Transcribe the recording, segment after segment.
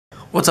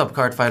What's up,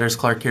 Cardfighters?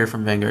 Clark here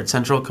from Vanguard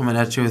Central, coming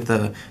at you with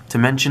the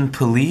Dimension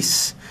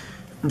Police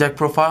deck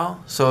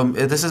profile. So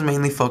this is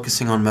mainly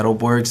focusing on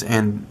Metalborgs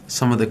and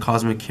some of the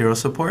Cosmic Hero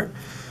support.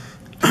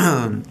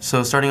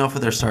 So starting off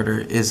with our starter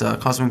is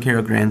Cosmic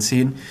Hero Grand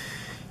Seed.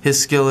 His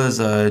skill is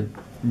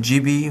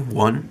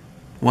GB1.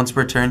 Once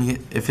per turn,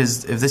 if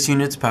this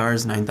unit's power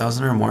is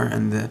 9,000 or more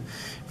and the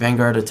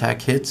Vanguard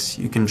attack hits,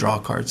 you can draw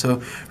a card.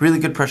 So really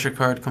good pressure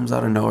card, comes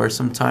out of nowhere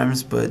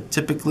sometimes, but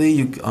typically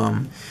you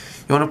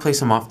want to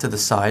place him off to the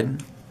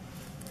side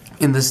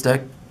in this deck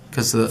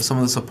because some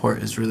of the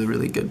support is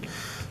really good.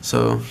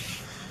 So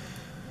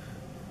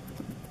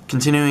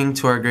continuing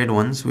to our grade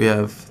 1s, we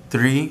have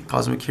 3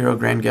 Cosmic Hero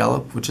Grand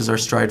Gallop, which is our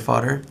stride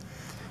fodder.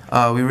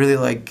 We really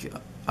like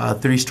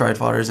 3 stride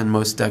fodders in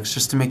most decks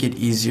just to make it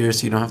easier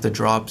so you don't have to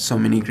drop so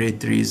many grade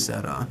 3s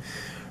that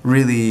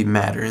really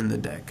matter in the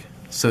deck,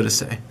 so to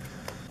say.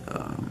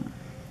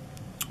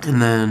 And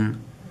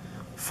then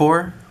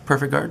 4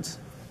 Perfect Guards,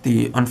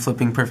 the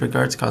unflipping Perfect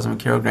Guards,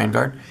 Cosmic Hero Grand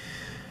Guard.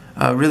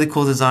 Really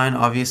cool design,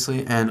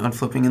 obviously, and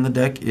unflipping in the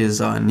deck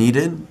is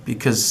needed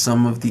because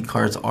some of the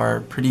cards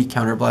are pretty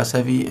counterblast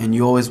heavy, and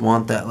you always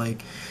want that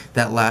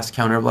last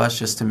counterblast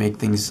just to make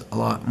things a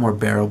lot more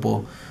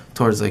bearable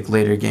towards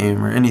later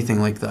game or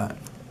anything like that.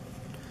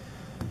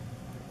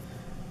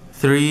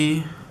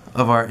 3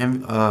 of our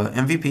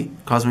MVP,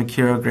 Cosmic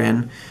Hero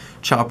Grand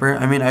Chopper.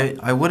 I mean,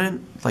 I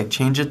wouldn't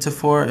change it to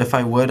 4. If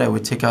I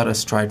would take out a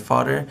stride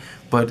fodder,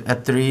 but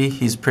at 3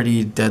 he's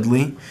pretty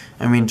deadly.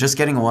 I mean, just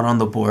getting 1 on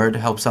the board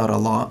helps out a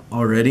lot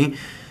already.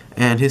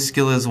 And his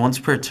skill is once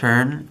per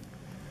turn.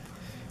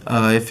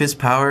 If his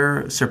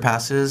power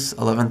surpasses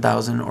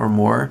 11,000 or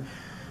more,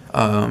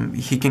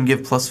 he can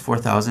give plus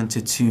 4,000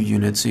 to 2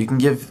 units. So you can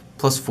give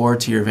plus 4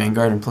 to your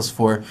Vanguard and plus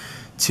 4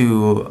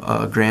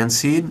 to Grand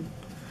Seed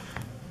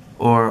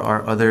or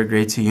our other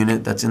grade 2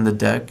 unit that's in the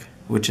deck,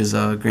 which is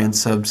a Grand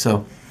Sub.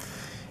 So,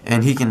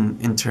 and he can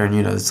in turn,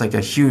 it's like a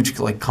huge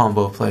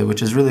combo play,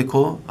 which is really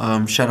cool.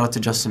 Shout out to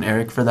Justin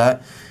Eric for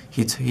that.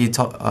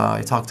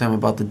 I talked to him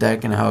about the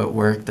deck and how it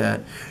worked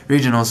at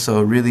regionals.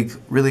 So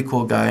really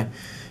cool guy,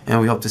 and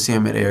we hope to see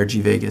him at ARG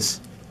Vegas.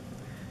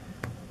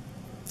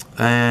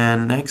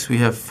 And next we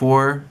have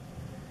 4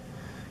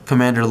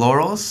 Commander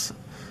Laurels.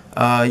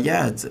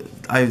 Yeah,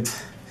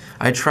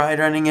 I tried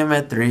running him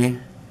at 3,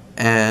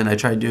 and I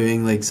tried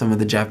doing some of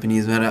the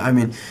Japanese meta. I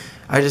mean,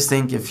 I just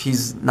think if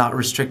he's not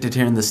restricted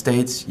here in the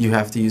States, you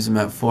have to use him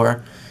at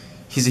 4.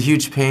 He's a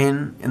huge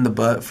pain in the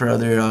butt for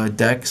other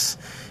decks,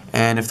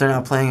 and if they're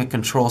not playing a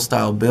control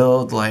style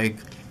build like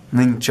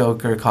Link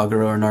Joker,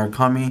 Kagero, or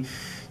Narukami,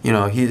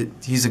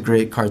 he's a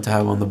great card to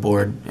have on the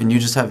board, and you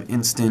just have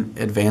instant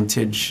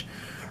advantage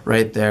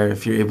right there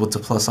if you're able to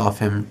plus off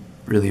him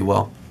really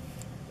well.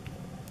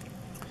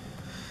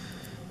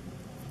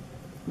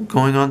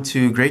 Going on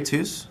to grade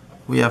 2s.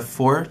 We have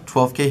 4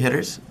 12K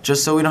hitters,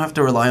 just so we don't have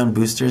to rely on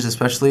boosters,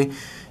 especially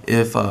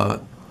if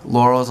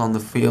Laurel's on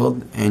the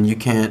field and you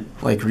can't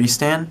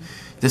restand.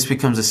 This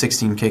becomes a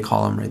 16K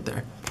column right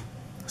there.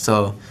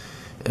 So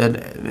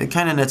it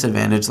kind of nets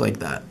advantage like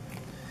that.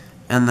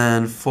 And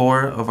then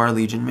 4 of our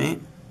Legion mate.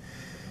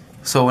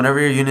 So whenever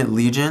your unit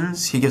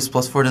legions, he gives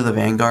plus 4 to the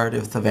Vanguard.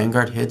 If the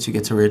Vanguard hits, you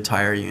get to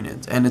retire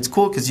units. And it's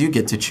cool because you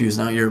get to choose,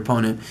 not your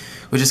opponent,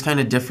 which is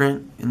kind of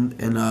different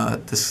in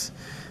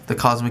the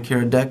Cosmic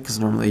Hero deck, because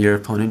normally your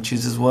opponent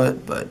chooses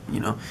what, but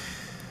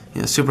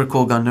super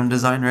cool Gundam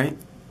design, right?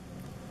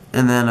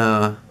 And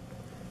then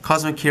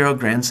Cosmic Hero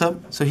Grand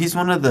Sub. So he's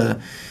one of the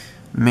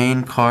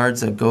main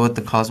cards that go with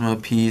the combo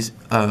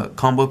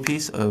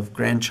piece of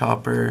Grand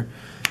Chopper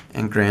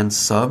and Grand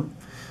Sub.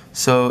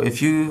 So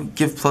if you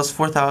give plus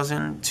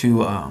 4,000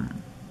 to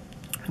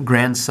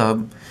Grand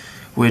Sub,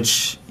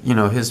 which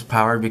his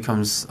power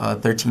becomes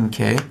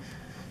 13K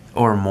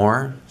or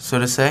more, so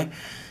to say.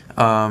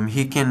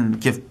 He can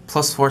give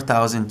plus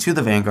 4,000 to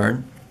the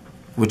Vanguard,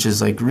 which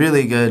is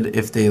really good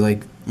if they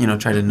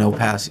try to no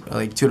pass,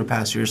 2 to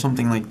pass you or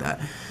something like that.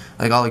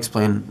 I'll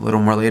explain a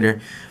little more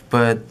later.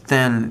 But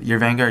then your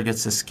Vanguard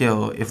gets the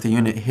skill. If the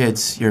unit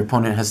hits, your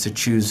opponent has to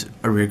choose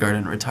a rear guard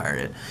and retire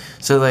it.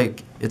 So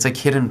it's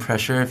hidden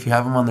pressure. If you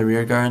have him on the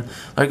rear guard,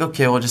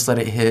 okay, we'll just let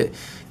it hit,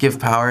 give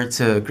power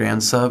to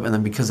Grand Sub, and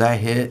then because that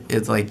hit,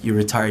 it's you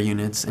retire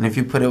units. And if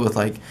you put it with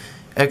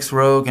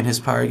X-Rogue and his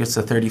power gets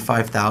to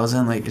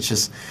 35,000, it's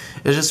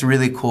just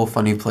really cool,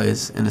 funny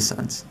plays in a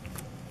sense.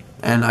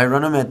 And I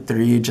run him at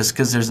 3 just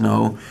because there's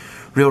no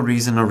real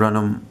reason to run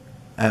him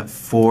at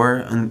 4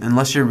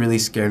 unless you're really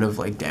scared of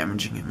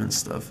damaging him and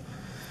stuff.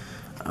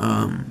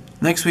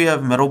 Next we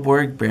have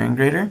Metalborg Baron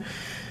Grader.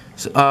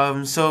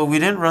 So we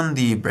didn't run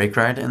the Break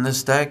Ride in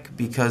this deck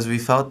because we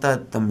felt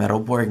that the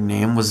Metalborg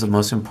name was the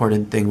most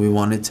important thing we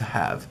wanted to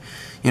have.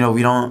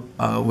 We don't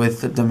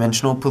with the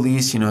Dimensional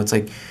Police, it's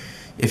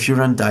if you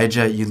run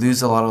Diejet, you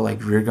lose a lot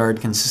of rear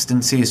guard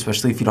consistency,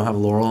 especially if you don't have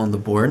Laurel on the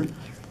board.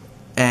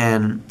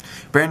 And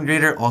Baron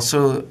Grader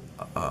also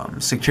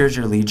secures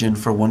your Legion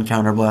for 1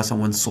 Counterblast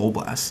and 1 Soul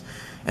Blast.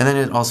 And then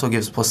it also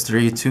gives plus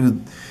 3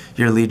 to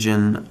your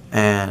Legion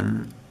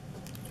and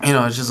you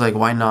know, it's just like,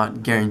 why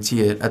not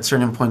guarantee it? At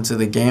certain points of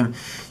the game,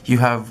 you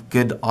have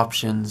good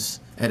options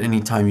at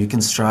any time. You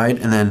can stride,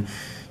 and then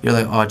you're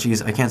like, oh,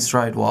 geez, I can't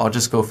stride. Well, I'll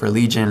just go for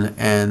Legion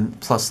and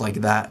plus like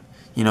that,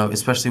 you know,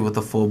 especially with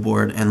the full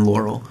board and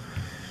Laurel.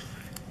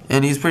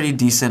 And he's pretty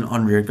decent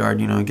on rear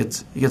guard, you know, he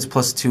gets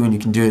 +2, and you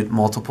can do it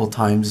multiple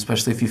times,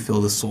 especially if you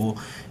fill the soul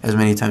as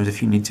many times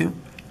if you need to.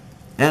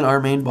 And our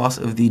main boss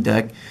of the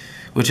deck,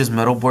 which is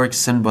Metalborg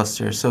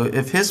Sinbuster. So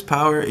if his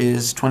power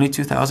is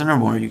 22,000 or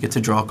more, you get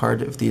to draw a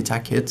card if the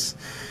attack hits.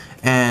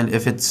 And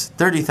if it's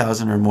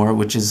 30,000 or more,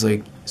 which is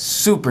like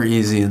super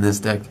easy in this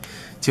deck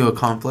to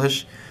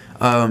accomplish,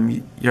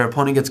 your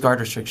opponent gets guard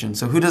restriction.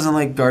 So who doesn't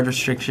like guard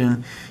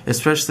restriction,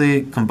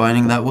 especially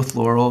combining that with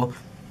Laurel?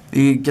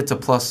 He gets a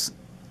plus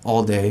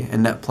all day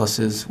and net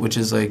pluses, which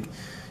is like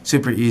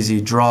super easy.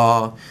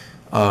 Draw,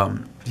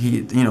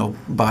 you know,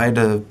 buy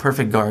the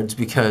perfect guards,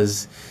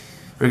 because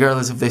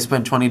regardless if they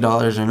spent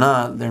 $20 or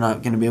not, they're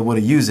not going to be able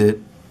to use it.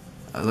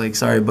 Like,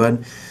 sorry,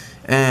 bud.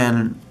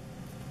 And,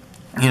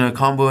 you know,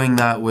 comboing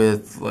that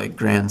with like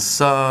Grand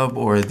Sub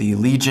or the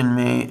Legion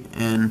mate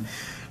and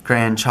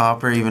Grand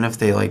Chopper, even if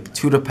they like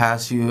 2 to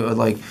pass you,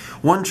 like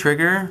 1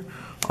 trigger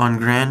on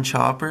Grand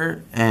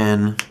Chopper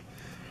and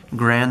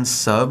Grand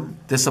Sub.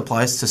 This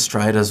applies to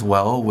Stride as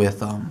well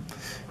with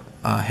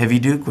Heavy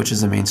Duke, which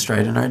is the main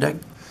Stride in our deck.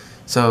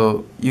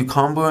 So you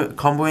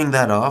comboing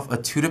that off, a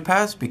 2 to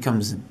pass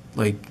becomes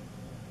like,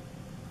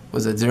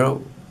 was it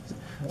 0?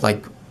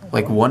 Like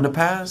 1 to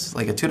pass?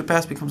 Like a 2 to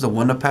pass becomes a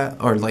 1 to pass,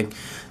 or like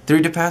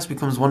 3 to pass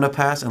becomes 1 to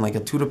pass, and like a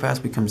 2 to pass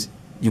becomes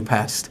you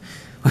passed,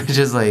 which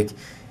is like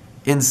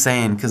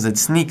insane because it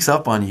sneaks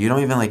up on you. You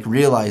don't even like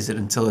realize it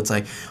until it's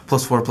like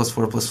 +4,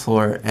 +4,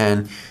 +4,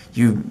 and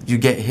you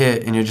get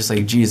hit, and you're just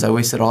like, geez, I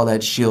wasted all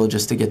that shield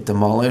just to get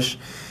demolished.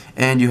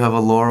 And you have a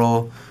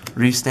Laurel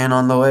restand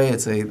on the way.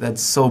 It's like,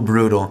 that's so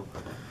brutal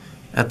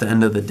at the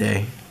end of the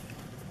day.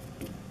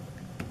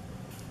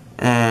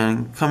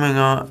 And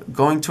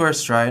going to our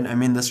Stride, I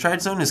mean, the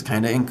Stride zone is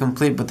kind of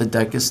incomplete, but the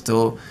deck is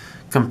still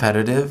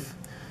competitive.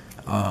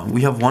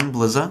 We have 1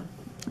 Blizza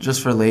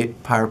just for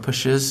late power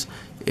pushes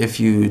if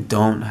you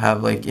don't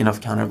have like enough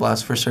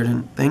counterblast for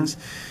certain things.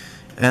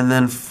 And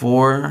then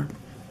 4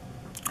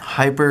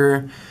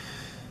 Hyper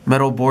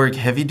Metalborg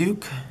Heavy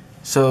Duke.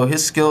 So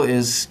his skill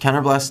is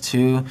Counterblast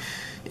 2.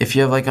 If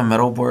you have like a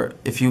Metalborg,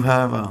 if you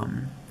have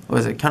what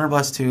is it?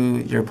 Counterblast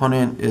 2, your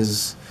opponent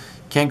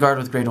can't guard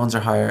with grade 1s or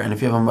higher, and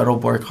if you have a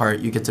Metalborg Heart,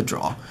 you get to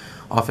draw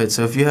off it.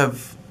 So if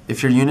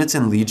your unit's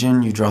in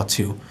Legion, you draw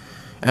 2.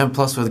 And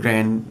plus with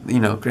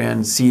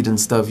Grand Seed and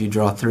stuff, you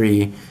draw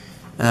 3.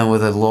 And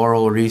with a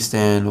Laurel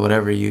restand,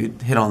 whatever you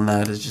hit on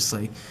that is just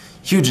like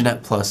huge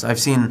net plus. I've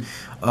seen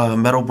a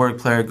Metalborg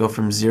player go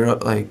from 0,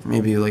 like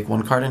maybe like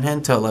 1 card in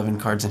hand, to 11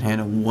 cards in hand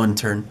in 1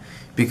 turn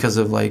because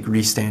of like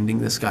restanding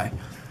this guy.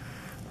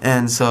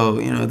 And so,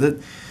 you know,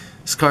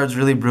 this card's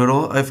really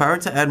brutal. If I were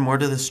to add more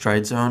to the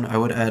Stride zone, I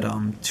would add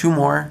 2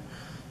 more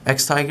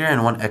X-Tiger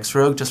and 1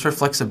 X-Rogue just for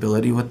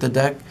flexibility with the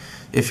deck.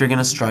 If you're going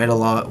to stride a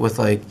lot with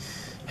like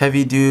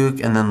Heavy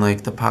Duke and then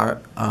like the power,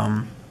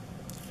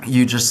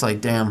 you just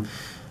like, damn,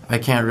 I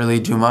can't really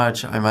do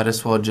much. I might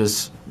as well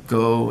just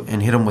go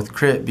and hit him with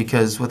crit,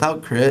 because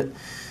without crit,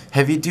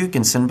 Heavy Duke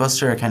and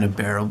Sinbuster are kind of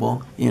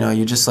bearable. You know,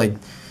 you're just going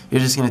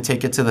to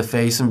take it to the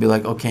face and be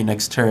like, okay,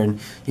 next turn,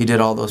 you did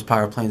all those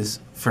power plays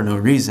for no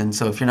reason.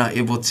 So if you're not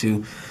able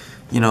to,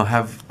 you know,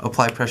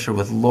 apply pressure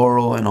with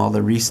Laurel and all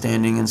the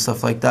restanding and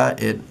stuff like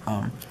that, it,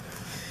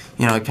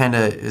 you know, it kind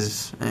of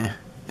is,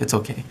 it's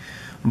okay.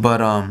 But,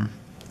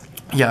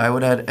 yeah, I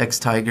would add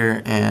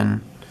X-Tiger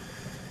and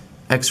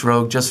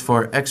X-Rogue just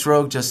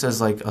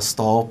as like a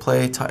stall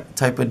play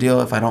type of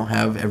deal if I don't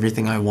have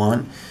everything I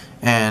want,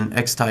 and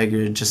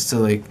X-Tiger just to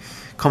like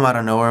come out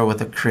of nowhere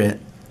with a crit,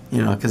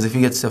 you know, because if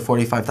he gets to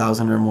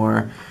 45,000 or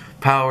more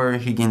power,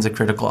 he gains a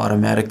critical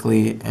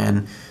automatically,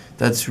 and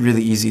that's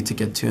really easy to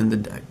get to in the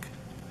deck.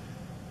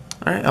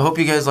 Alright, I hope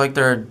you guys liked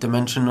our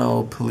Dimension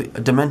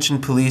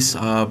Police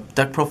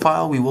deck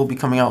profile. We will be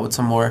coming out with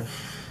some more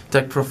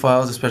deck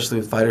profiles, especially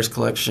with Fighters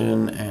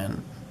Collection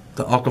and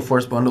the Aqua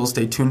Force bundle.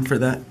 Stay tuned for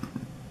that,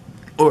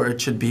 or it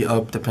should be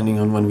up depending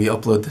on when we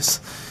upload this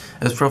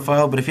as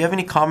profile. But if you have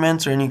any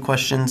comments or any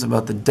questions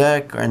about the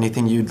deck or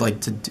anything you'd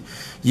like to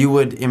you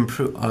would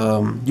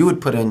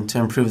put in to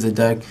improve the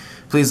deck,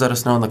 please let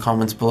us know in the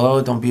comments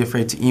below. Don't be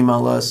afraid to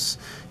email us.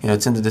 You know,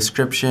 it's in the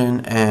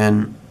description.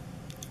 And,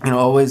 you know,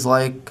 always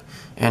like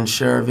and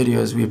share our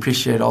videos. We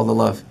appreciate all the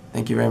love.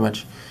 Thank you very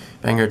much.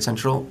 Vanguard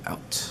Central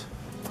out.